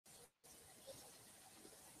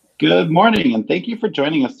Good morning, and thank you for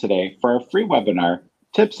joining us today for our free webinar,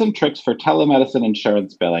 Tips and Tricks for Telemedicine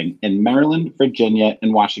Insurance Billing in Maryland, Virginia,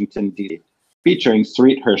 and Washington, D.C., featuring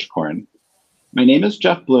Sarit Hirschkorn. My name is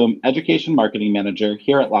Jeff Bloom, Education Marketing Manager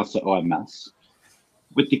here at LASA OMS.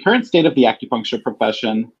 With the current state of the acupuncture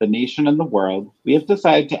profession, the nation, and the world, we have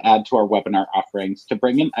decided to add to our webinar offerings to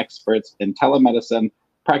bring in experts in telemedicine,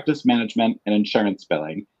 practice management, and insurance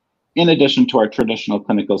billing, in addition to our traditional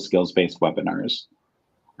clinical skills-based webinars.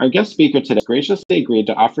 Our guest speaker today graciously agreed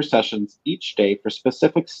to offer sessions each day for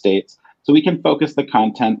specific states so we can focus the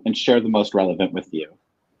content and share the most relevant with you.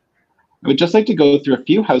 I would just like to go through a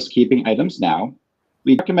few housekeeping items now.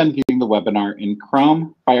 We recommend viewing the webinar in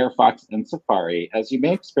Chrome, Firefox, and Safari, as you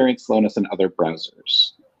may experience slowness in other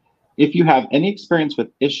browsers. If you have any experience with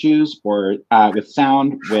issues or with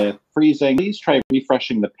sound, with freezing, please try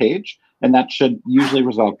refreshing the page, and that should usually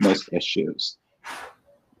resolve most issues.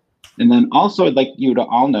 And then also, I'd like you to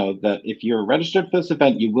all know that if you're registered for this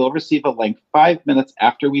event, you will receive a link 5 minutes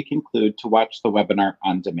after we conclude to watch the webinar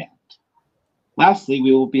on demand. Lastly,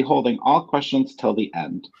 we will be holding all questions till the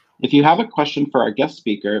end. If you have a question for our guest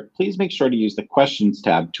speaker, please make sure to use the questions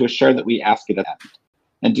tab to assure that we ask it at the end.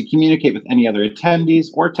 And to communicate with any other attendees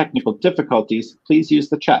or technical difficulties, please use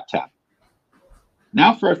the chat tab.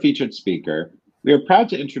 Now for our featured speaker, we are proud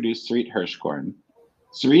to introduce Sarit Hirschkorn.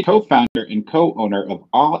 Sarit, co-founder and co-owner of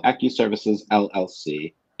AllAcuServices,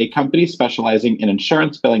 LLC, a company specializing in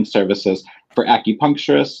insurance billing services for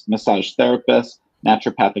acupuncturists, massage therapists,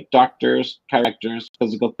 naturopathic doctors, chiropractors,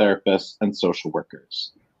 physical therapists, and social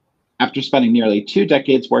workers. After spending nearly 2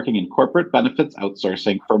 decades working in corporate benefits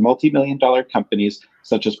outsourcing for multi-million-dollar companies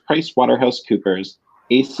such as PricewaterhouseCoopers,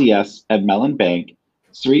 ACS, and Mellon Bank,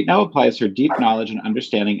 Sarit now applies her deep knowledge and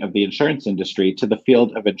understanding of the insurance industry to the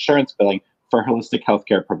field of insurance billing for holistic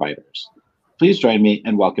healthcare providers. Please join me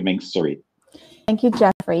in welcoming Sarit. Thank you,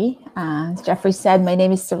 Jeffrey. As Jeffrey said, my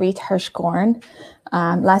name is Sarit Hirschkorn.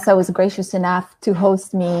 LASA was gracious enough to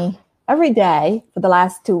host me every day for the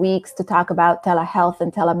last 2 weeks to talk about telehealth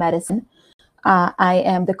and telemedicine. I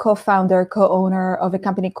am the co-founder, co-owner of a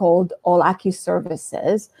company called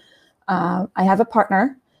AllAcuServices. I have a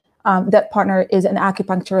partner. That partner is an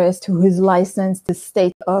acupuncturist who is licensed in the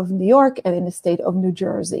state of New York and in the state of New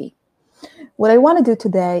Jersey. What I want to do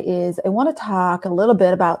today is I want to talk a little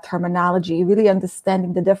bit about terminology, really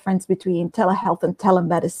understanding the difference between telehealth and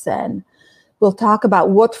telemedicine. We'll talk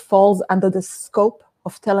about what falls under the scope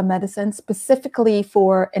of telemedicine, specifically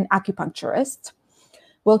for an acupuncturist.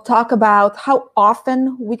 We'll talk about how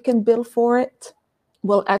often we can bill for it.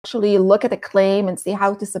 We'll actually look at a claim and see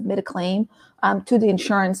how to submit a claim to the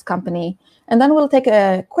insurance company. And then we'll take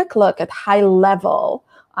a quick look at high level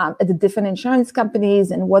at the different insurance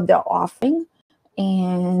companies and what they're offering.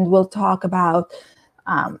 And we'll talk about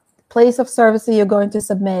place of service that you're going to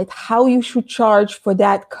submit, how you should charge for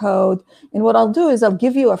that code. And what I'll do is I'll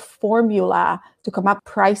give you a formula to come up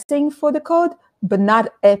pricing for the code, but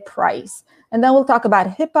not a price. And then we'll talk about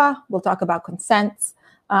HIPAA, we'll talk about consents.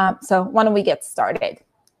 So why don't we get started?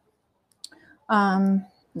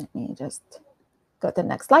 Let me just go to the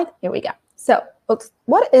next slide. Here we go. So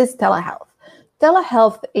what is telehealth?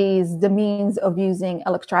 Telehealth is the means of using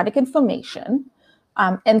electronic information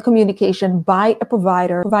and communication by a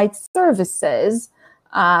provider, provide services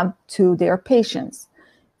to their patients.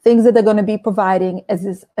 Things that they're going to be providing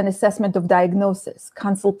as an assessment of diagnosis,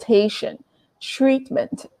 consultation,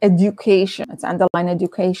 treatment, education, it's underlying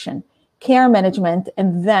education, care management,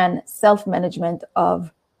 and then self-management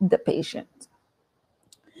of the patient.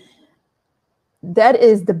 That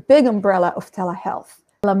is the big umbrella of telehealth.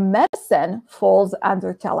 Telemedicine falls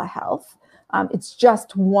under telehealth. It's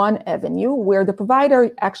just one avenue where the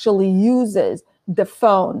provider actually uses the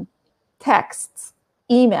phone, texts,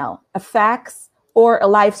 email, a fax, or a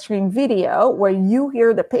live stream video where you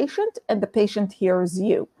hear the patient and the patient hears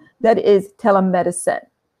you. That is telemedicine.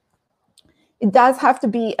 It does have to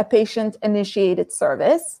be a patient-initiated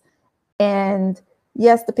service. And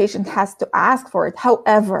yes, the patient has to ask for it.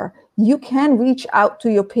 However, you can reach out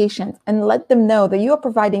to your patient and let them know that you are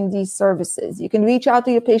providing these services. You can reach out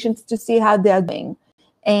to your patients to see how they're doing.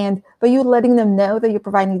 And by you letting them know that you're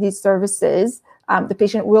providing these services, the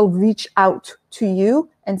patient will reach out to you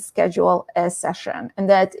and schedule a session. And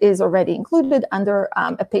that is already included under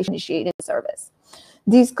a patient-initiated service.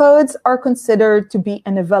 These codes are considered to be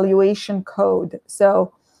an evaluation code.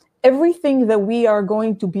 So everything that we are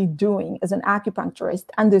going to be doing as an acupuncturist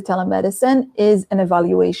under telemedicine is an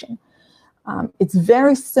evaluation. It's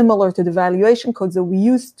very similar to the valuation codes that we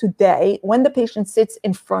use today. When the patient sits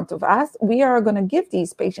in front of us, we are going to give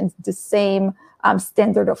these patients the same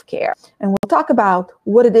standard of care. And we'll talk about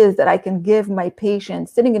what it is that I can give my patient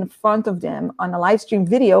sitting in front of them on a live stream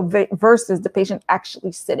video versus the patient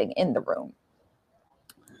actually sitting in the room.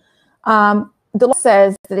 The law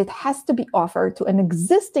says that it has to be offered to an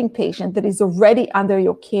existing patient that is already under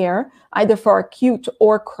your care, either for acute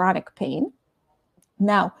or chronic pain.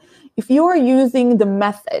 Now, if you are using the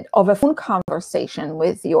method of a phone conversation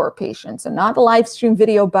with your patient, so not a live stream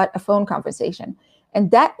video, but a phone conversation, and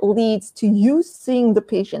that leads to you seeing the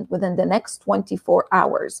patient within the next 24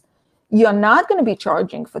 hours, you're not going to be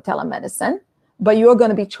charging for telemedicine, but you're going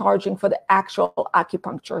to be charging for the actual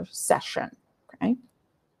acupuncture session, okay?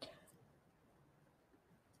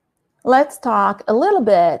 Let's talk a little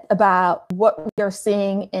bit about what we are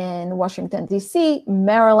seeing in Washington, D.C.,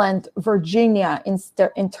 Maryland, Virginia,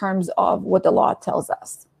 in terms of what the law tells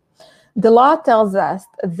us. The law tells us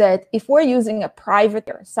that if we're using a private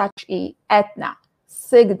payer, such as Aetna,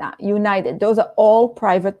 Cigna, United, those are all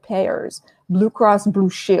private payers, Blue Cross Blue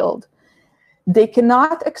Shield, they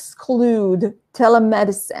cannot exclude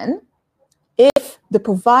telemedicine if the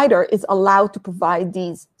provider is allowed to provide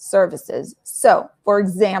these services. So, for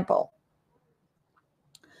example,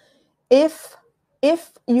 if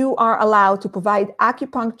you are allowed to provide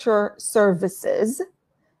acupuncture services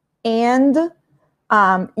and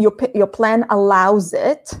your plan allows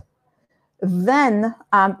it, then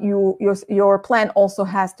your plan also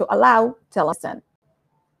has to allow telemedicine.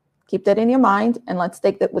 Keep that in your mind, and let's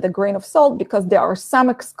take that with a grain of salt, because there are some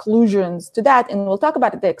exclusions to that, and we'll talk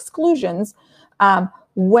about the exclusions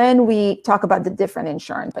when we talk about the different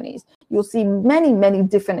insurance companies. You'll see many, many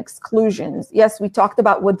different exclusions. Yes, we talked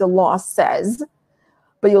about what the law says,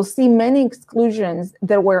 but you'll see many exclusions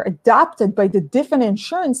that were adopted by the different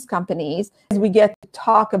insurance companies as we get to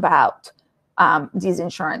talk about these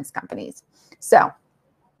insurance companies. So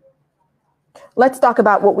let's talk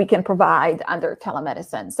about what we can provide under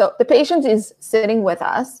telemedicine. So the patient is sitting with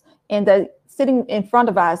us, and they're sitting in front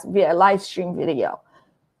of us via live stream video.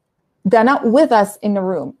 They're not with us in the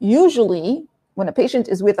room. Usually, when a patient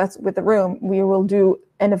is with us with the room, we will do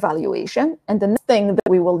an evaluation. And the next thing that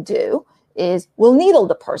we will do is we'll needle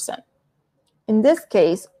the person. In this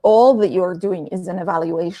case, all that you're doing is an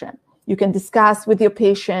evaluation. You can discuss with your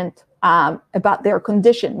patient about their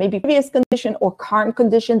condition, maybe previous condition or current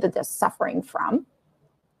condition that they're suffering from.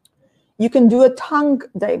 You can do a tongue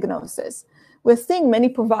diagnosis. We're seeing many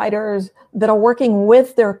providers that are working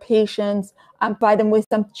with their patients, provide them with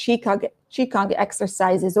some Qigong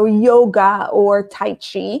exercises or yoga or Tai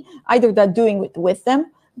Chi. Either they're doing it with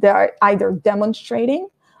them, they're either demonstrating,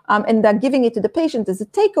 and they're giving it to the patient as a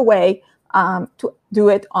takeaway to do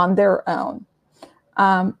it on their own.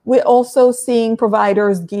 We're also seeing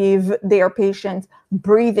providers give their patients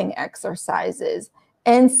breathing exercises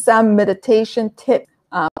and some meditation tips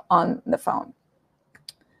on the phone.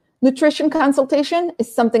 Nutrition consultation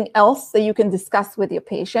is something else that you can discuss with your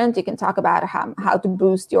patient. You can talk about how to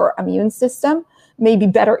boost your immune system, maybe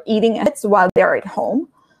better eating habits while they're at home.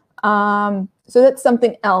 So that's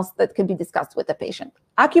something else that can be discussed with the patient.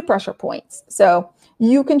 Acupressure points. So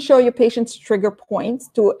you can show your patients trigger points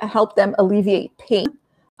to help them alleviate pain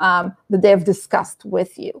that they've discussed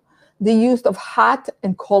with you. The use of hot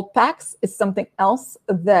and cold packs is something else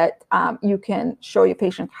that you can show your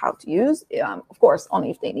patient how to use, of course, only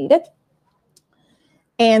if they need it.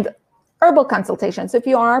 And herbal consultations. If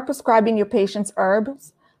you are prescribing your patients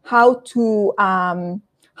herbs, how to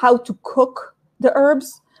cook the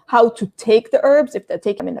herbs, how to take the herbs if they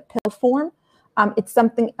take them in a pill form. It's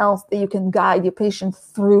something else that you can guide your patient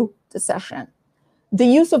through the session. The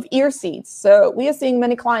use of ear seeds. So we are seeing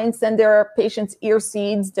many clients send their patients ear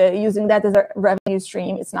seeds. They're using that as a revenue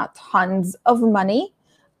stream. It's not tons of money,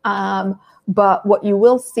 but what you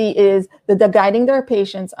will see is that they're guiding their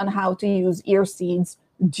patients on how to use ear seeds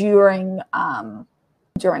during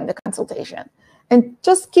the consultation. And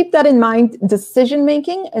just keep that in mind.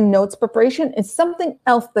 Decision-making and notes preparation is something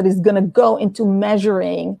else that is going to go into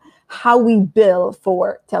measuring how we bill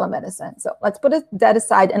for telemedicine. So let's put that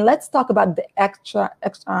aside and let's talk about the extra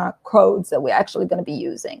codes that we're actually going to be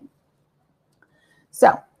using.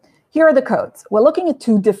 So here are the codes. We're looking at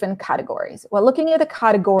two different categories. We're looking at a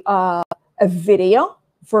category of a video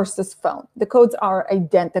versus phone. The codes are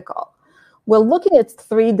identical. We're looking at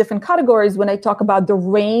three different categories when I talk about the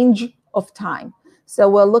range of time. So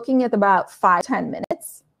we're looking at about 5 to 10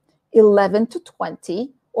 minutes, 11 to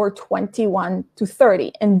 20, or 21 to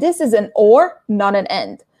 30. And this is an or, not an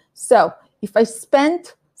and. So if I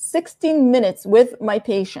spent 16 minutes with my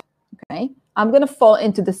patient, okay, I'm going to fall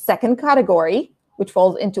into the second category, which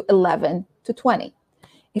falls into 11 to 20.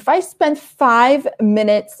 If I spend 5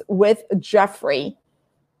 minutes with Jeffrey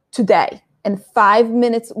today and 5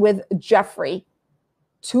 minutes with Jeffrey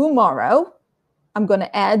tomorrow, I'm going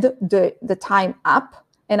to add the time up,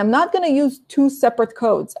 and I'm not going to use 2 separate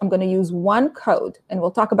codes. I'm going to use one code, and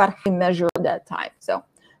we'll talk about how to measure that time. So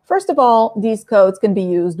first of all, these codes can be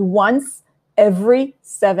used once every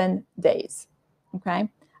 7 days, okay?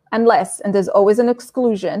 Unless, and there's always an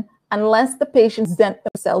exclusion, unless the patient present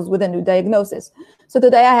themselves with a new diagnosis. So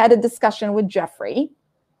today I had a discussion with Jeffrey,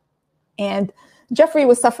 and Jeffrey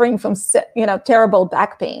was suffering from, terrible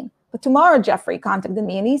back pain. But tomorrow Jeffrey contacted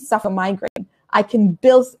me and he suffered migraine. I can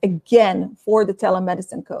bill again for the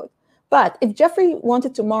telemedicine code. But if Jeffrey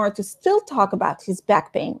wanted tomorrow to still talk about his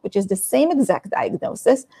back pain, which is the same exact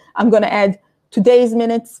diagnosis, I'm going to add today's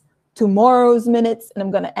minutes, tomorrow's minutes, and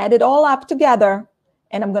I'm going to add it all up together,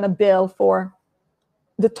 and I'm going to bill for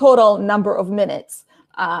the total number of minutes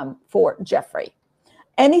for Jeffrey.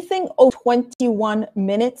 Anything over 21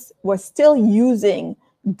 minutes, we're still using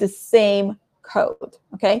the same code,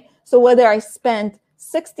 okay? So whether I spent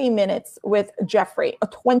 60 minutes with Jeffrey or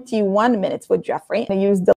 21 minutes with Jeffrey, I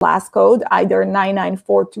use the last code, either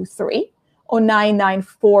 99423 or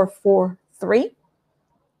 99443,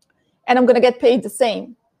 and I'm going to get paid the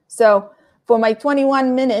same. So for my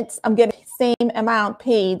 21 minutes, I'm getting the same amount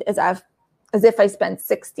paid as if I spent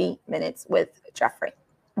 60 minutes with Jeffrey,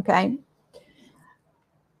 okay?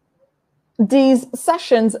 These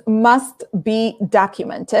sessions must be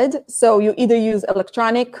documented. So you either use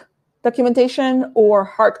electronic documentation or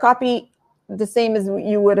hard copy, the same as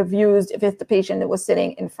you would have used if it's the patient that was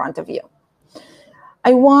sitting in front of you.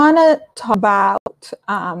 I want to talk about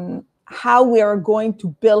how we are going to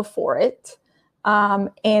bill for it.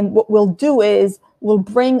 And what we'll do is we'll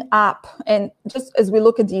bring up, and just as we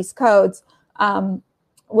look at these codes,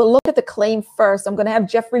 we'll look at the claim first. I'm going to have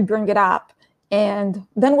Jeffrey bring it up, and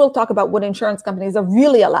then we'll talk about what insurance companies are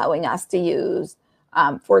really allowing us to use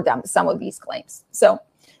for them, some of these claims. So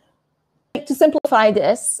to simplify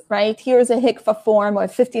this, right, here's a HIPAA form or a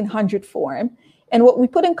 1500 form. And what we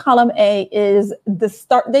put in column A is the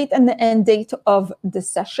start date and the end date of the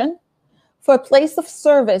session. For a place of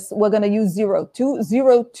service, we're going to use 02.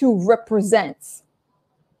 02 represents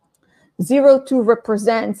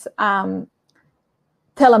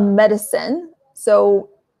telemedicine. So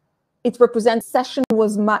it represents session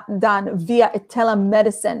was done via a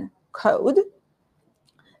telemedicine code,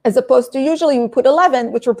 as opposed to usually we put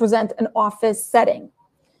 11, which represent an office setting.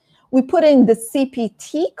 We put in the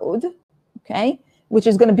CPT code, okay, which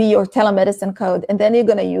is going to be your telemedicine code, and then you're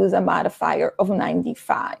going to use a modifier of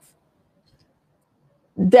 95.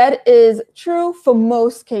 That is true for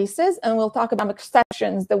most cases, and we'll talk about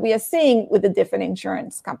exceptions that we are seeing with the different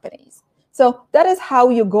insurance companies. So that is how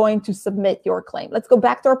you're going to submit your claim. Let's go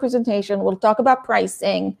back to our presentation. We'll talk about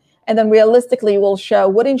pricing, and then realistically, we'll show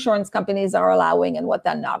what insurance companies are allowing and what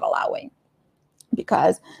they're not allowing.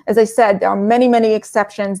 Because, as I said, there are many, many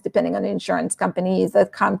exceptions depending on the insurance companies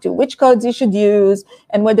that come to which codes you should use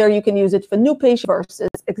and whether you can use it for new patient versus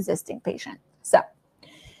existing patient. So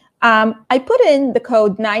I put in the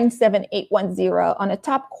code 97810 on the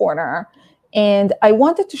top corner, and I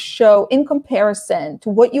wanted to show in comparison to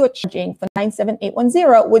what you are charging for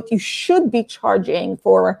 97810, what you should be charging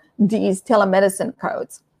for these telemedicine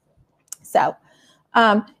codes. So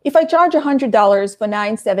if I charge $100 for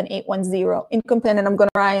 97810 in comparison, and I'm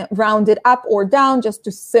going to round it up or down just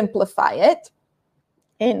to simplify it,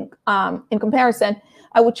 in comparison,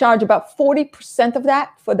 I would charge about 40% of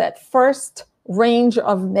that for that first range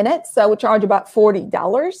of minutes. So I would charge about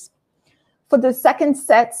 $40. For the second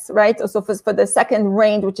sets, right, so for the second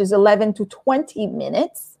range, which is 11 to 20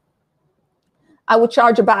 minutes, I would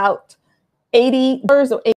charge about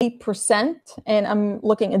 $80 or 8%, and I'm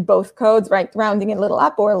looking at both codes, right, rounding it a little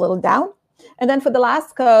up or a little down. And then for the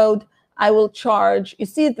last code, I will charge, you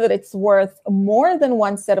see that it's worth more than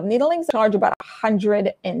one set of needlings, I charge about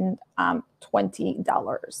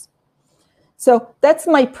 $120. So that's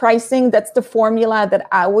my pricing. That's the formula that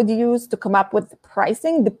I would use to come up with the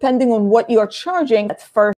pricing, depending on what you're charging that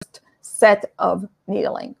first set of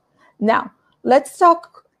needling. Now, let's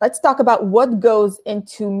talk about what goes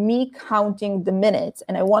into me counting the minutes.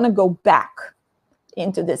 And I want to go back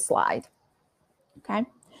into this slide. Okay.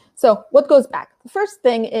 So what goes back? The first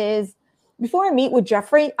thing is, before I meet with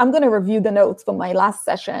Jeffrey, I'm going to review the notes from my last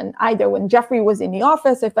session, either when Jeffrey was in the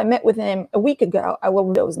office, or if I met with him a week ago, I will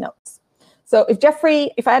review those notes. So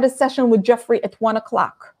if I had a session with Jeffrey at 1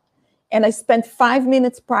 o'clock and I spent 5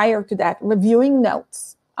 minutes prior to that reviewing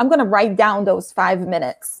notes, I'm going to write down those 5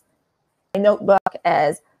 minutes in my notebook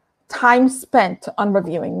as time spent on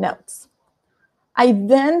reviewing notes. I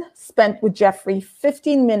then spent with Jeffrey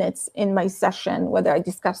 15 minutes in my session, whether I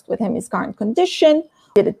discussed with him his current condition,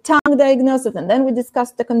 did a tongue diagnosis, and then we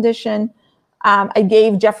discussed the condition. I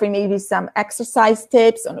gave Jeffrey maybe some exercise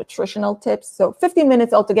tips or nutritional tips. So 15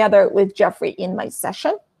 minutes altogether with Jeffrey in my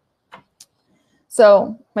session.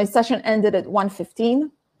 So my session ended at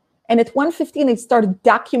 1:15. And at 1:15, I started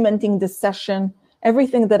documenting the session,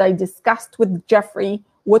 everything that I discussed with Jeffrey,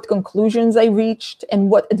 what conclusions I reached,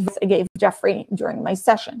 and what advice I gave Jeffrey during my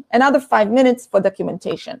session. Another 5 minutes for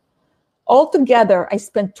documentation. Altogether, I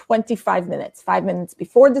spent 25 minutes, 5 minutes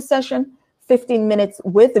before the session, 15 minutes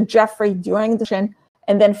with Jeffrey during the session,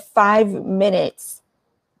 and then 5 minutes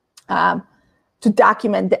to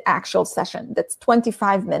document the actual session. That's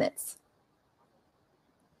 25 minutes.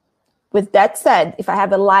 With that said, if I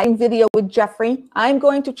have a live video with Jeffrey, I'm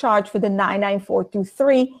going to charge for the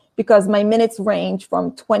 99423 because my minutes range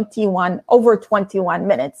from over 21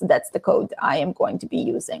 minutes. That's the code I am going to be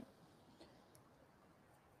using.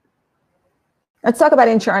 Let's talk about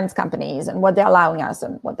insurance companies and what they're allowing us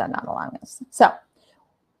and what they're not allowing us. So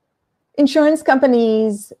insurance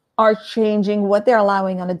companies are changing what they're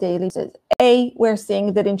allowing on a daily basis. We're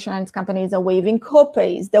seeing that insurance companies are waiving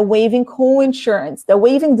copays, they're waiving co-insurance, they're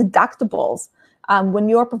waiving deductibles when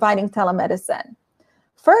you're providing telemedicine.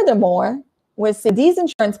 Furthermore, we're seeing these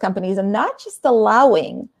insurance companies are not just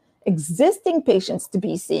allowing existing patients to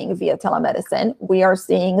be seen via telemedicine, we are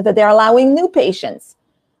seeing that they're allowing new patients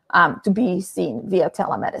to be seen via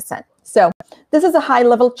telemedicine. So this is a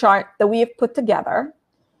high-level chart that we have put together.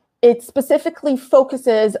 It specifically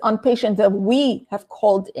focuses on patients that we have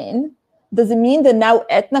called in. Does it mean that now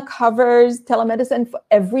Aetna covers telemedicine for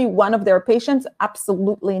every one of their patients?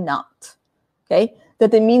 Absolutely not. Okay.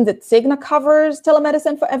 Does it mean that Cigna covers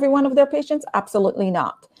telemedicine for every one of their patients? Absolutely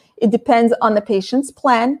not. It depends on the patient's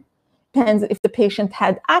plan. Depends if the patient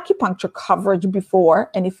had acupuncture coverage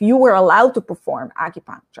before and if you were allowed to perform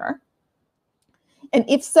acupuncture. And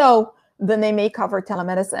if so, then they may cover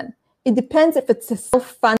telemedicine. It depends if it's a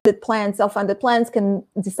self-funded plan. Self-funded plans can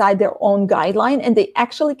decide their own guideline and they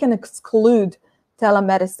actually can exclude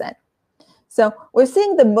telemedicine. So we're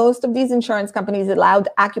seeing that most of these insurance companies allowed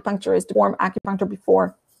acupuncturists to perform acupuncture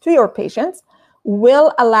before to your patients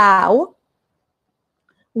will allow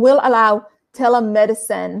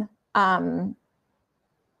telemedicine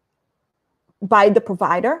by the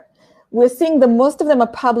provider. We're seeing that most of them are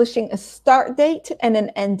publishing a start date and an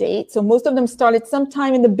end date. So most of them started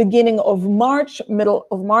sometime in the beginning of March, middle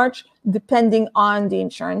of March, depending on the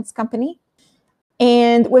insurance company.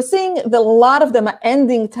 And we're seeing that a lot of them are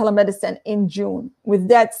ending telemedicine in June. With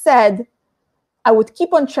that said, I would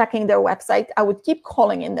keep on checking their website. I would keep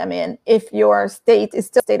calling them in if your state is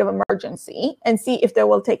still a state of emergency and see if they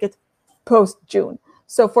will take it post-June.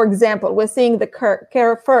 So for example, we're seeing the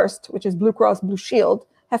Care First, which is Blue Cross Blue Shield,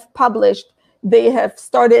 have published, they have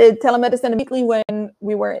started telemedicine immediately when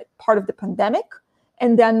we were part of the pandemic,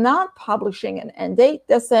 and they're not publishing an end date.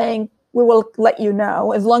 They're saying, we will let you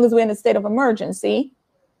know, as long as we're in a state of emergency,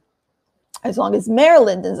 as long as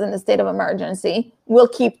Maryland is in a state of emergency, we'll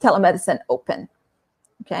keep telemedicine open,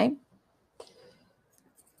 okay?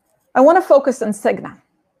 I wanna focus on Cigna.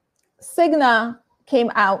 Cigna came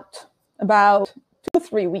out about 2 or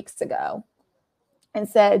 3 weeks ago and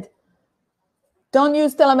said, don't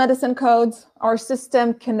use telemedicine codes. Our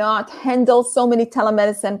system cannot handle so many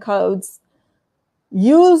telemedicine codes.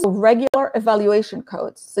 Use regular evaluation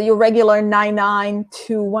codes. So your regular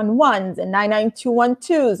 99211s and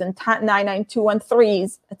 99212s and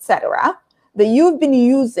 99213s, etc., that you've been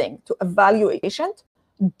using to evaluate patient.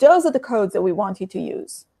 Those are the codes that we want you to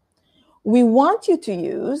use. We want you to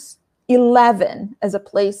use 11 as a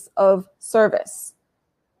place of service.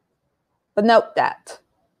 But note that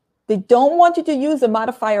they don't want you to use a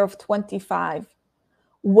modifier of 25.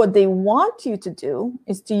 What they want you to do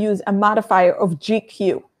is to use a modifier of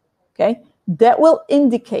GQ, okay? That will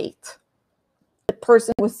indicate the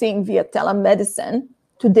person was seeing via telemedicine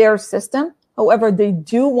to their system. However, they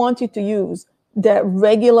do want you to use the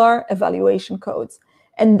regular evaluation codes.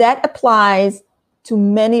 And that applies to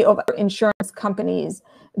many of our insurance companies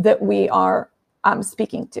that we are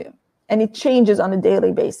speaking to. And it changes on a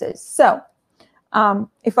daily basis. So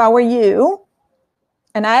if I were you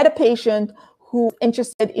and I had a patient who's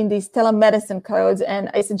interested in these telemedicine codes, and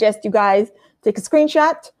I suggest you guys take a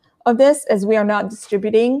screenshot of this as we are not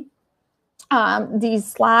distributing these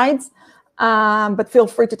slides, but feel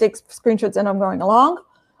free to take screenshots as I'm going along.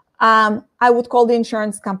 I would call the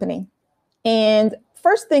insurance company. And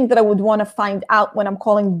first thing that I would want to find out when I'm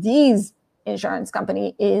calling these insurance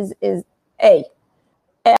company is A,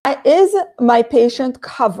 Is my patient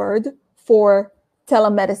covered for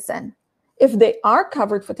telemedicine? If they are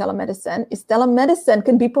covered for telemedicine, is telemedicine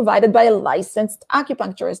can be provided by a licensed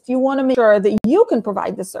acupuncturist. You want to make sure that you can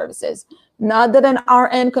provide the services, not that an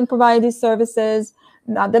RN can provide these services,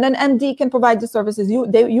 not that an MD can provide the services. You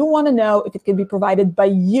want to know if it can be provided by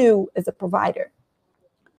you as a provider.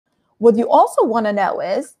 What you also want to know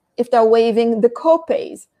is if they're waiving the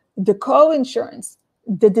co-pays, the co-insurance,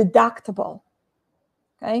 the deductible,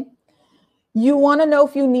 okay? You want to know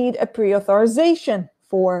if you need a pre-authorization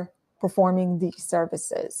for performing these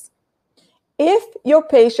services. If your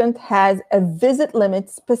patient has a visit limit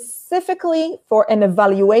specifically for an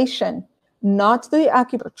evaluation, not the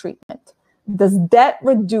acupuncture treatment, does that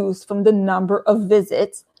reduce from the number of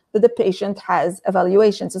visits that the patient has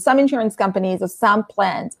evaluation? So some insurance companies or some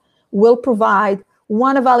plans will provide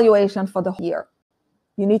one evaluation for the whole year.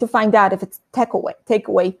 You need to find out if it's take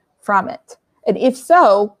away from it. And if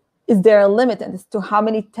so, is there a limit as to how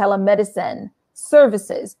many telemedicine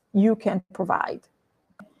services you can provide?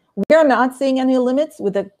 We are not seeing any limits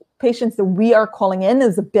with the patients that we are calling in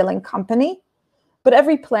as a billing company, but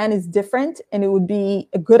every plan is different, and it would be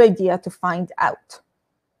a good idea to find out.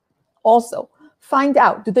 Also, find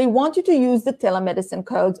out, do they want you to use the telemedicine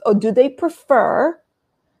codes, or do they prefer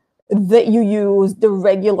that you use the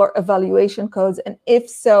regular evaluation codes? And if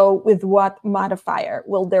so, with what modifier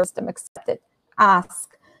will their system accept it?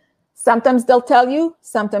 Ask. Sometimes they'll tell you,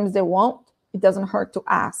 sometimes they won't. It doesn't hurt to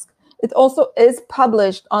ask. It also is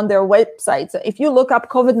published on their website. So if you look up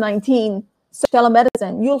COVID-19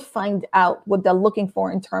 telemedicine, you'll find out what they're looking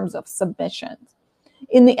for in terms of submissions.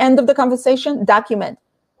 In the end of the conversation, document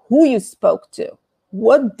who you spoke to,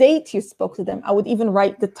 what date you spoke to them. I would even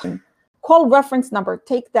write the time. Call reference number,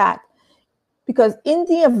 take that. Because in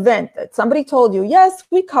the event that somebody told you, yes,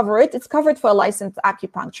 we cover it, it's covered for a licensed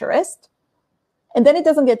acupuncturist, and then it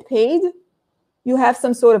doesn't get paid, you have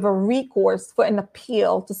some sort of a recourse for an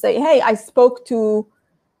appeal to say, hey, I spoke to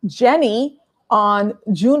Jenny on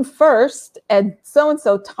June 1st at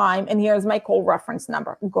so-and-so time, and here's my call reference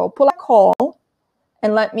number. Go pull a call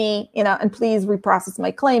and let me, and please reprocess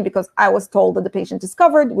my claim because I was told that the patient is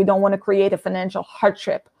covered. We don't want to create a financial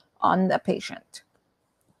hardship on the patient.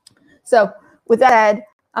 So with that said,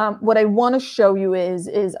 what I want to show you is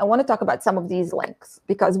I want to talk about some of these links,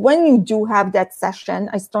 because when you do have that session,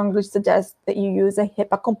 I strongly suggest that you use a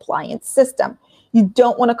HIPAA compliant system. You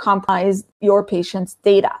don't want to compromise your patient's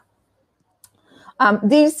data.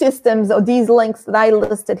 These systems or these links that I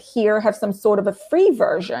listed here have some sort of a free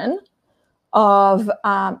version of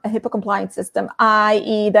a HIPAA compliant system,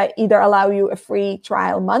 i.e. that either allow you a free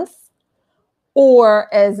trial month, or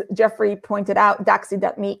as Jeffrey pointed out,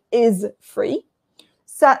 Doxy.me is free.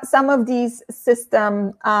 So some of these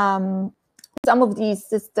systems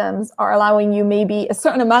are allowing you maybe a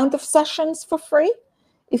certain amount of sessions for free.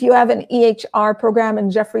 If you have an EHR program,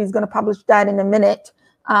 and Jeffrey is going to publish that in a minute,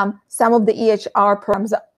 some of the EHR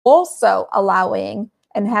programs are also allowing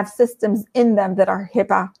and have systems in them that are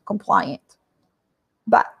HIPAA compliant.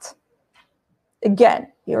 But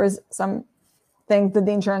again, here is some things that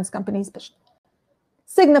the insurance companies pushed.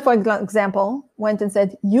 Cigna, for example, went and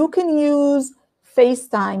said, you can use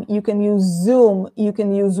FaceTime, you can use Zoom, you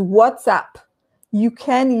can use WhatsApp. You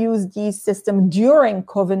can use these systems during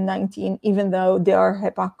COVID-19, even though they are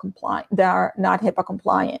HIPAA compliant. They are not HIPAA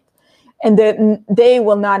compliant, and they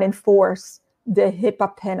will not enforce the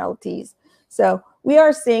HIPAA penalties. So we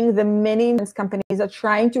are seeing the many insurance companies are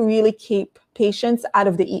trying to really keep patients out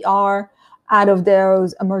of the ER, out of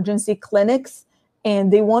those emergency clinics,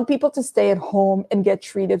 and they want people to stay at home and get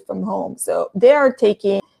treated from home. So they are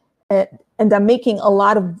taking and they're making a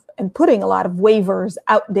lot of and putting a lot of waivers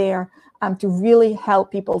out there to really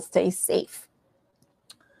help people stay safe.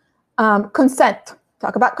 Consent.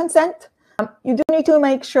 Talk about consent. You do need to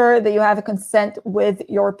make sure that you have a consent with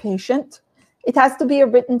your patient. It has to be a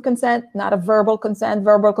written consent, not a verbal consent.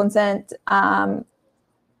 Verbal consent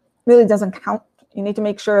really doesn't count. You need to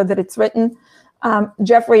make sure that it's written.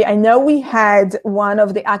 Jeffrey, I know we had one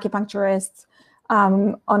of the acupuncturists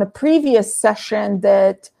on a previous session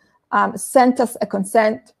that sent us a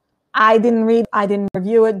consent. I didn't read, I didn't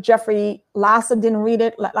review it. Jeffrey Lassa didn't read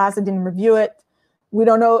it. Lassa didn't review it. We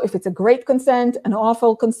don't know if it's a great consent, an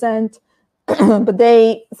awful consent, but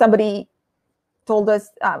somebody told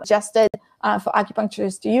us, suggested for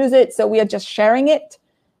acupuncturists to use it. So we are just sharing it.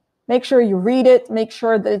 Make sure you read it. Make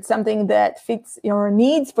sure that it's something that fits your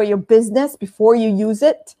needs for your business before you use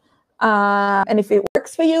it. And if it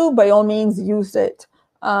works for you, by all means, use it.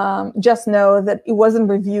 Just know that it wasn't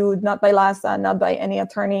reviewed, not by Lassa, not by any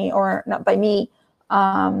attorney, or not by me,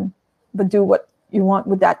 but do what you want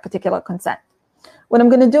with that particular consent. What I'm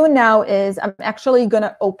going to do now is I'm actually going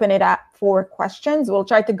to open it up for questions. We'll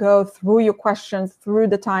try to go through your questions through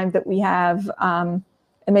the time that we have and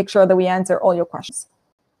make sure that we answer all your questions.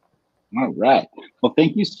 All right. Well,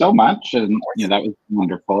 thank you so much. And that was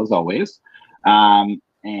wonderful as always. And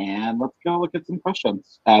let's go look at some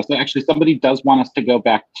questions. So actually, somebody does want us to go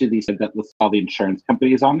back to the slide that lists all the insurance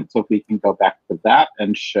companies on it. So if we can go back to that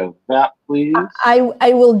and show that, please.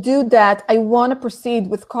 I will do that. I want to proceed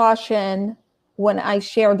with caution when I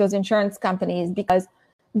share those insurance companies, because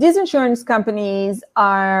these insurance companies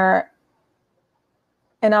are,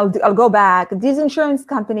 and I'll go back, these insurance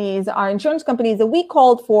companies are insurance companies that we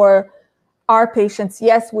called for our patients.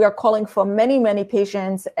 Yes, we are calling for many, many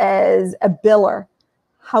patients as a biller.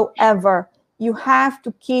 However, you have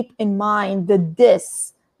to keep in mind that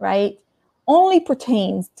this, right, only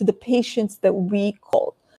pertains to the patients that we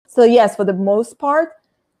called. So yes, for the most part,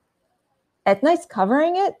 Aetna is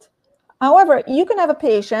covering it. However, you can have a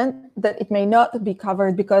patient that it may not be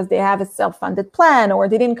covered because they have a self-funded plan or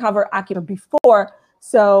they didn't cover AcuPuncture before.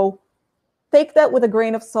 So take that with a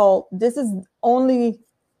grain of salt. This is only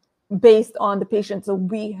based on the patients that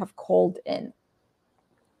we have called in.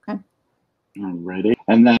 Alrighty.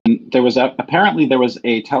 And then there was apparently there was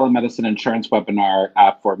a telemedicine insurance webinar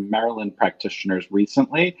for Maryland practitioners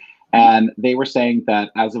recently, and they were saying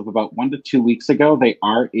that as of about 1 to 2 weeks ago, they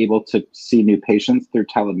are able to see new patients through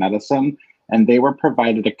telemedicine, and they were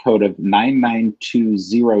provided a code of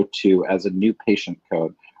 99202 as a new patient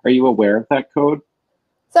code. Are you aware of that code?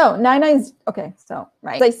 So okay, so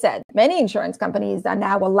right, as I said, many insurance companies are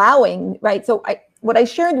now allowing, right? So what I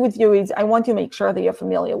shared with you is I want to make sure that you're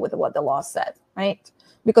familiar with what the law said, right?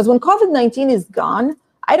 Because when COVID-19 is gone,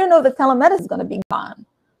 I don't know that telemedicine is going to be gone,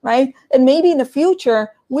 right? And maybe in the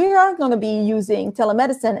future, we are going to be using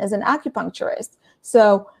telemedicine as an acupuncturist.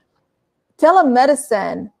 So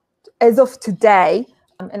telemedicine, as of today,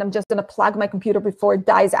 and I'm just going to plug my computer before it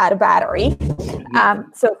dies out of battery.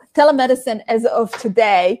 So telemedicine as of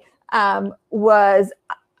today was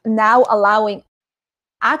now allowing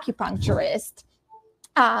acupuncturists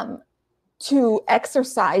to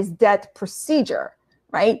exercise that procedure,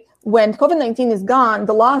 right? When COVID-19 is gone,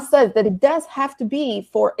 the law says that it does have to be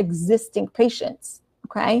for existing patients,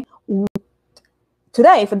 okay?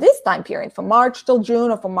 Today, for this time period, from March till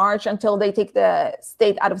June or from March until they take the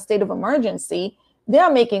state out of state of emergency, they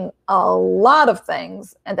are making a lot of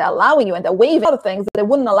things, and they're allowing you, and they're waiving a lot of things that they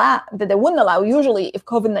wouldn't allow usually if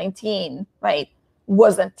COVID-19, right,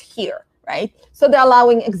 wasn't here, right? So they're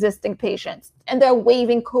allowing existing patients, and they're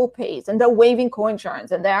waiving co-pays, and they're waiving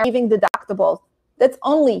co-insurance, and they're waiving deductibles. That's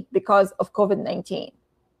only because of COVID-19,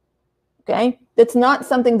 okay? That's not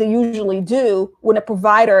something they usually do when a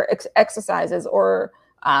provider exercises or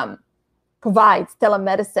provides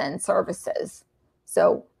telemedicine services.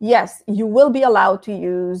 So yes, you will be allowed to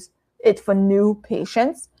use it for new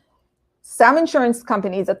patients. Some insurance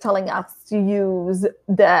companies are telling us to use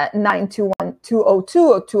the 921, 202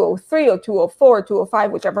 or 203 or 204 or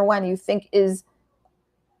 205, whichever one you think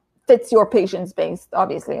fits your patients based,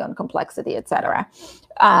 obviously, on complexity, etc.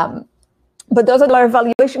 But those are our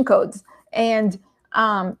evaluation codes. And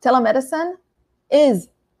telemedicine is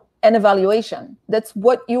an evaluation. That's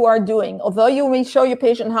what you are doing. Although you may show your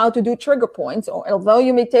patient how to do trigger points, or although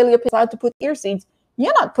you may tell your patient how to put ear seeds,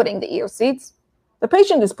 you're not putting the ear seeds. The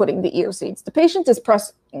patient is putting the ear seeds. The patient is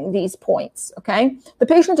pressing these points, okay? The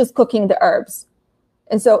patient is cooking the herbs.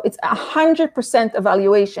 And so it's 100%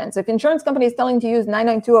 evaluation. So if insurance company is telling you to use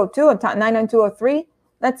 99202 and 99203,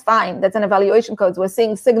 that's fine. That's an evaluation code. We're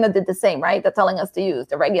seeing Cigna did the same, right? They're telling us to use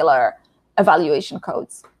the regular evaluation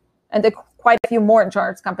codes. And there are quite a few more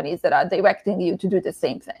insurance companies that are directing you to do the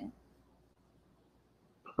same thing.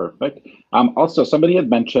 Perfect. Also, somebody had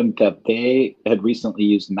mentioned that they had recently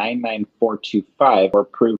used 99425 or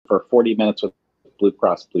approved for 40 minutes with Blue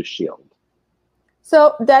Cross Blue Shield.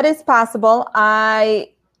 So that is possible.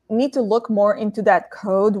 I need to look more into that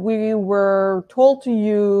code. We were told to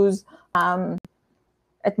use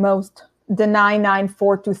at most the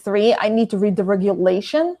 99423. I need to read the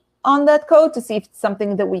regulation on that code to see if it's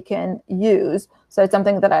something that we can use. So it's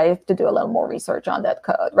something that I have to do a little more research on that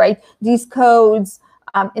code, right? These codes,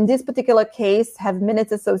 in this particular case, have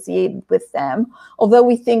minutes associated with them. Although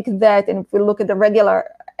we think that, and if we look at the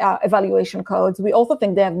regular evaluation codes, we also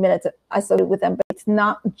think they have minutes associated with them, but it's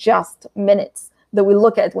not just minutes that we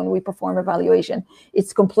look at when we perform evaluation.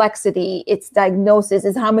 It's complexity, it's diagnosis,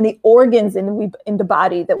 it's how many organs in the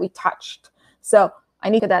body that we touched. So I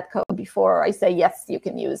need that code before I say, yes, you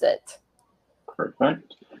can use it.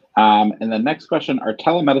 Perfect. And the next question, are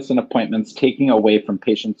telemedicine appointments taking away from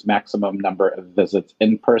patients' maximum number of visits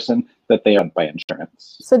in person that they are by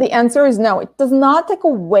insurance? So the answer is no. It does not take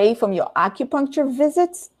away from your acupuncture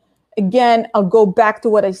visits. Again, I'll go back to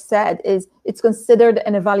what I said, is it's considered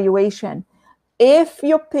an evaluation. If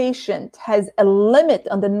your patient has a limit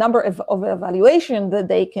on the number of evaluation that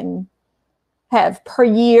they can have per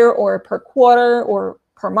year or per quarter or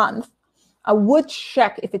per month, I would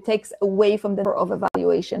check if it takes away from the number of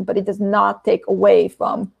evaluation, but it does not take away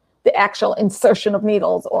from the actual insertion of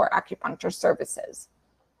needles or acupuncture services.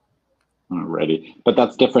 Alrighty, but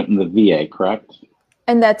that's different in the VA, correct?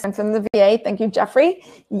 And that's from the VA. Thank you, Jeffrey.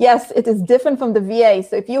 Yes, it is different from the VA.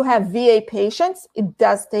 So if you have VA patients, it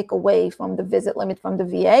does take away from the visit limit from the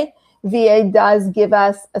VA. VA does give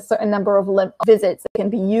us a certain number of visits that can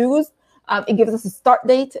be used. It gives us a start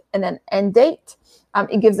date and an end date.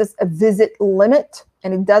 It gives us a visit limit,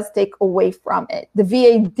 and it does take away from it. The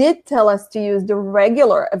VA did tell us to use the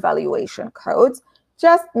regular evaluation codes.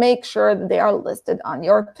 Just make sure that they are listed on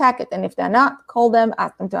your packet. And if they're not, call them,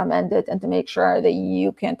 ask them to amend it, and to make sure that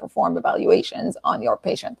you can perform evaluations on your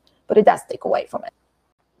patient. But it does take away from it.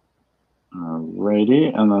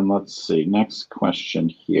 Alrighty, and then let's see, next question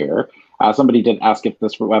here. Somebody did ask if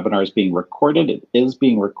this webinar is being recorded. It is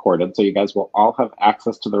being recorded, so you guys will all have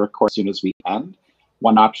access to the record as soon as we end.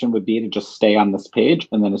 One option would be to just stay on this page,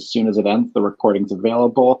 and then as soon as it ends, the recording's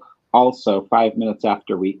available. Also, 5 minutes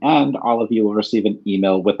after we end, all of you will receive an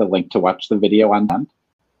email with a link to watch the video on demand.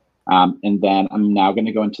 And then I'm now going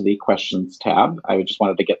to go into the questions tab. I just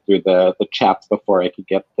wanted to get through the chats before I could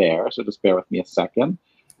get there, so just bear with me a second.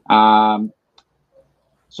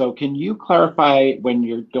 So can you clarify, when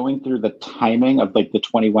you're going through the timing of like the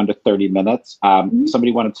 21 to 30 minutes,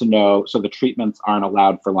 somebody wanted to know, so the treatments aren't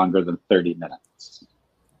allowed for longer than 30 minutes.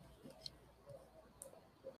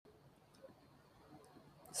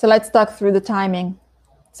 So let's talk through the timing.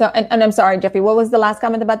 So, and I'm sorry, Jeffrey, what was the last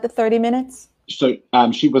comment about the 30 minutes? So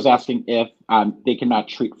she was asking if they cannot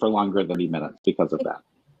treat for longer than 30 minutes because of that.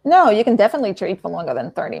 No, you can definitely treat for longer than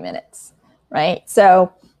 30 minutes, right?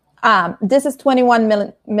 So this is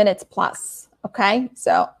 21 minutes plus, okay?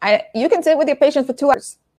 So you can sit with your patient for 2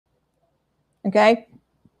 hours, okay?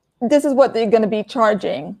 This is what they're gonna be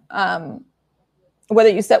charging. Whether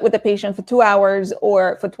you sit with the patient for 2 hours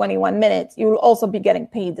or for 21 minutes, you will also be getting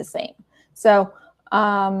paid the same. So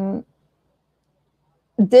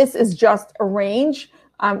this is just a range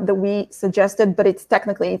that we suggested, but it's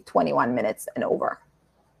technically 21 minutes and over.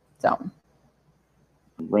 So.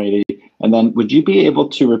 Righty. And then would you be able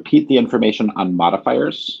to repeat the information on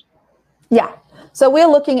modifiers? Yeah. So we're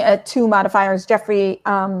looking at 2 modifiers. Jeffrey,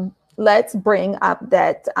 let's bring up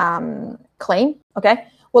that claim, okay?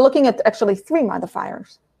 We're looking at actually 3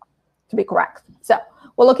 modifiers, to be correct. So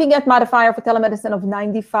we're looking at modifier for telemedicine of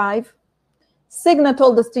 95. Cigna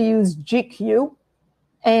told us to use GQ,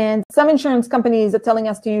 and some insurance companies are telling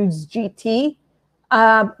us to use GT.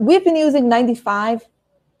 We've been using 95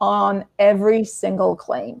 on every single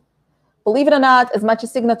claim. Believe it or not, as much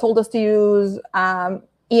as Cigna told us to use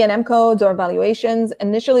E&M codes or evaluations,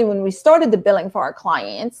 initially when we started the billing for our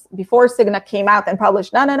clients, before Cigna came out and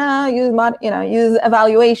published, no, use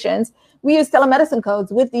evaluations, we used telemedicine codes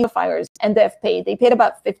with the modifiers, and they've paid. They paid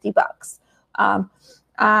about $50.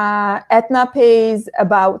 Aetna pays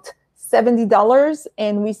about $70,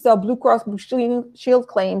 and we saw Blue Cross Blue Shield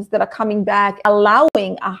claims that are coming back,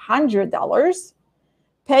 allowing $100,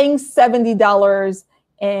 paying $70,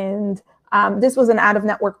 and this was an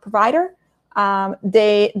out-of-network provider.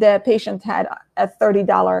 The patient had a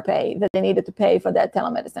 $30 pay that they needed to pay for that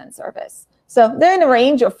telemedicine service. So they're in the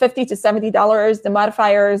range of $50 to $70. The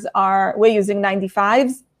modifiers we're using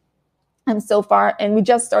 95s so far, and we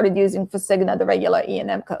just started using for Cigna the regular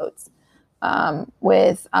E&M codes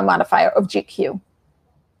with a modifier of GQ.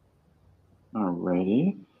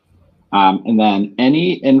 Alrighty. And then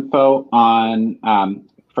any info on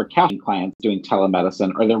for cash clients doing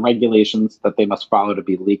telemedicine, are there regulations that they must follow to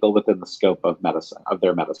be legal within the scope of medicine, of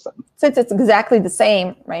their medicine? So it's exactly the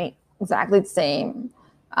same, right? Exactly the same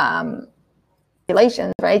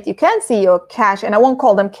regulations, right? You can see your cash, and I won't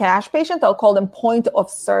call them cash patients, I'll call them point of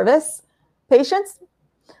service patients.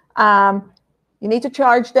 You need to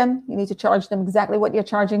charge them. You need to charge them exactly what you're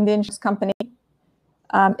charging the insurance company.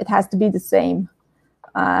 It has to be the same.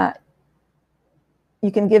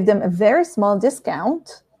 You can give them a very small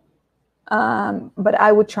discount, but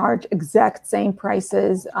I would charge exact same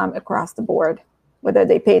prices across the board, whether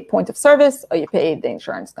they paid point of service or you paid the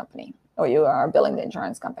insurance company or you are billing the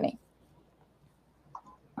insurance company.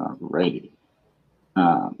 Alrighty.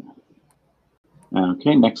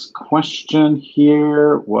 Okay, next question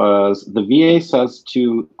here was, the VA says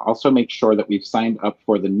to also make sure that we've signed up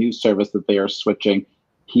for the new service that they are switching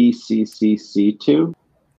PCCC to.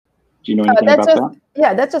 Do you know anything about that?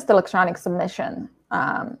 Yeah, that's just electronic submission.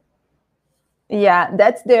 Yeah,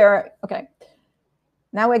 that's their, okay.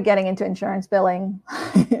 Now we're getting into insurance billing,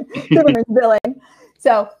 government billing.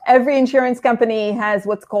 So every insurance company has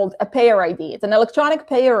what's called a payer ID. It's an electronic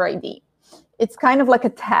payer ID. It's kind of like a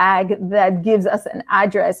tag that gives us an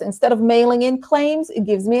address. Instead of mailing in claims, it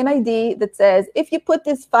gives me an ID that says, if you put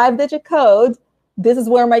this 5-digit code, this is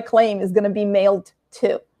where my claim is going to be mailed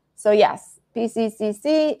to. So yes,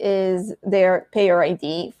 PCCC is their payer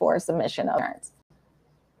ID for submission of insurance.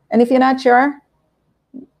 And if you're not sure,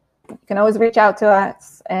 you can always reach out to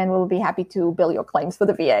us and we'll be happy to bill your claims for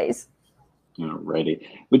the VAs. Alrighty.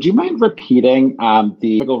 Would you mind repeating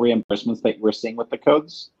the typical reimbursements that we're seeing with the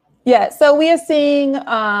codes? Yeah, so we are seeing,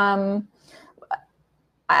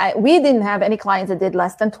 we didn't have any clients that did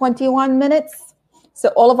less than 21 minutes. So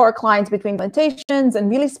all of our clients between implementations and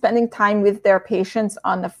really spending time with their patients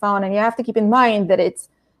on the phone, and you have to keep in mind that it's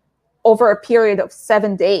over a period of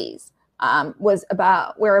 7 days,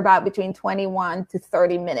 we're about between 21 to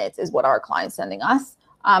 30 minutes is what our clients sending us.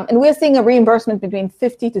 And we're seeing a reimbursement between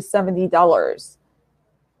 $50 to $70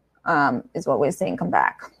 is what we're seeing come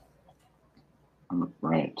back.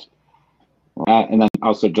 Right. And then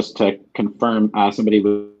also just to confirm, somebody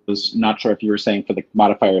was not sure if you were saying for the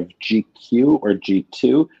modifier of GQ or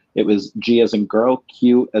G2. It was G as in girl,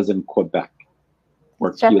 Q as in Quebec,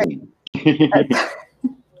 or Q.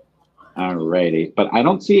 Alrighty, but I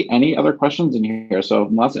don't see any other questions in here. So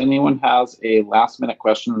unless anyone has a last minute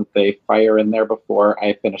question that they fire in there before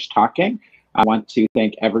I finish talking, I want to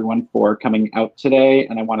thank everyone for coming out today.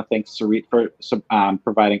 And I want to thank Sarit for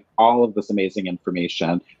providing all of this amazing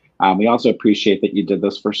information. We also appreciate that you did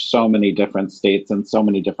this for so many different states and so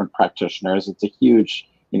many different practitioners. It's a huge,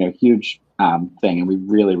 huge thing. And we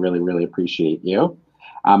really, really, really appreciate you.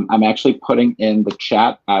 I'm actually putting in the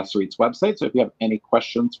chat Sarit's website. So if you have any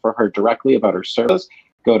questions for her directly about her service,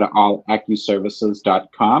 go to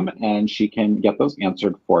AllAcuServices.com and she can get those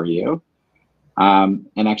answered for you. And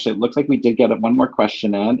actually, it looks like we did get one more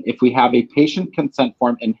question in. If we have a patient consent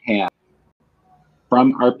form in hand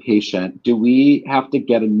from our patient, do we have to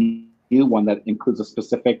get a new one that includes a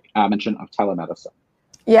specific mention of telemedicine?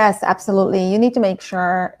 Yes, absolutely. You need to make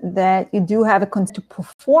sure that you do have a consent to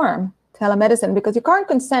perform telemedicine, because your current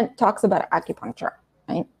consent talks about acupuncture,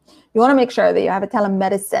 right? You want to make sure that you have a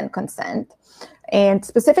telemedicine consent. And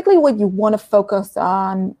specifically what you want to focus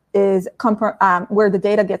on is where the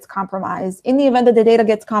data gets compromised. In the event that the data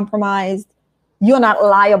gets compromised, you're not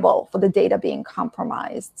liable for the data being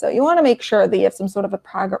compromised. So you want to make sure that you have some sort of a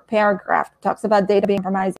paragraph that talks about data being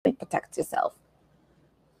compromised and protects yourself.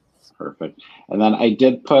 Perfect. And then I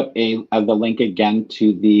did put the link again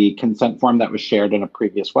to the consent form that was shared in a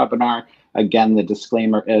previous webinar. Again, the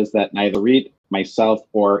disclaimer is that neither Sarit, myself,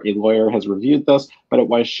 or a lawyer has reviewed this, but it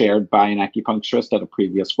was shared by an acupuncturist at a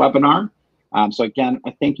previous webinar. So again,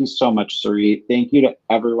 I thank you so much, Sarit. Thank you to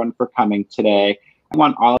everyone for coming today. I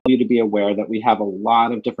want all of you to be aware that we have a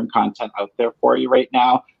lot of different content out there for you right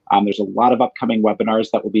now. There's a lot of upcoming webinars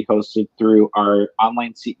that will be hosted through our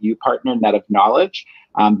online CEU partner, Net of Knowledge.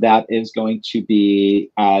 That is going to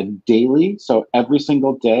be daily. So every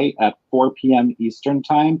single day at 4 p.m. Eastern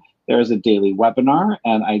time, there is a daily webinar,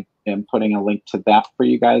 and I am putting a link to that for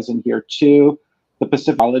you guys in here too. The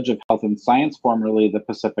Pacific College of Health and Science, formerly the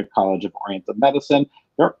Pacific College of Oriental Medicine,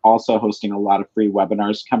 they're also hosting a lot of free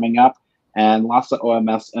webinars coming up. And LASA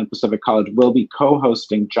OMS and Pacific College will be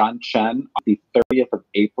co-hosting John Chen on the 30th of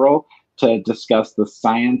April to discuss the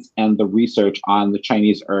science and the research on the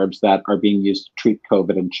Chinese herbs that are being used to treat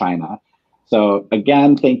COVID in China. So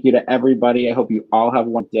again, thank you to everybody. I hope you all have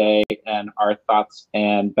one day, and our thoughts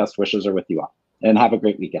and best wishes are with you all. And have a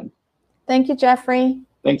great weekend. Thank you, Jeffrey.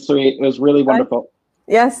 Thanks, Sarit. It was really wonderful.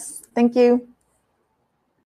 Yes, thank you.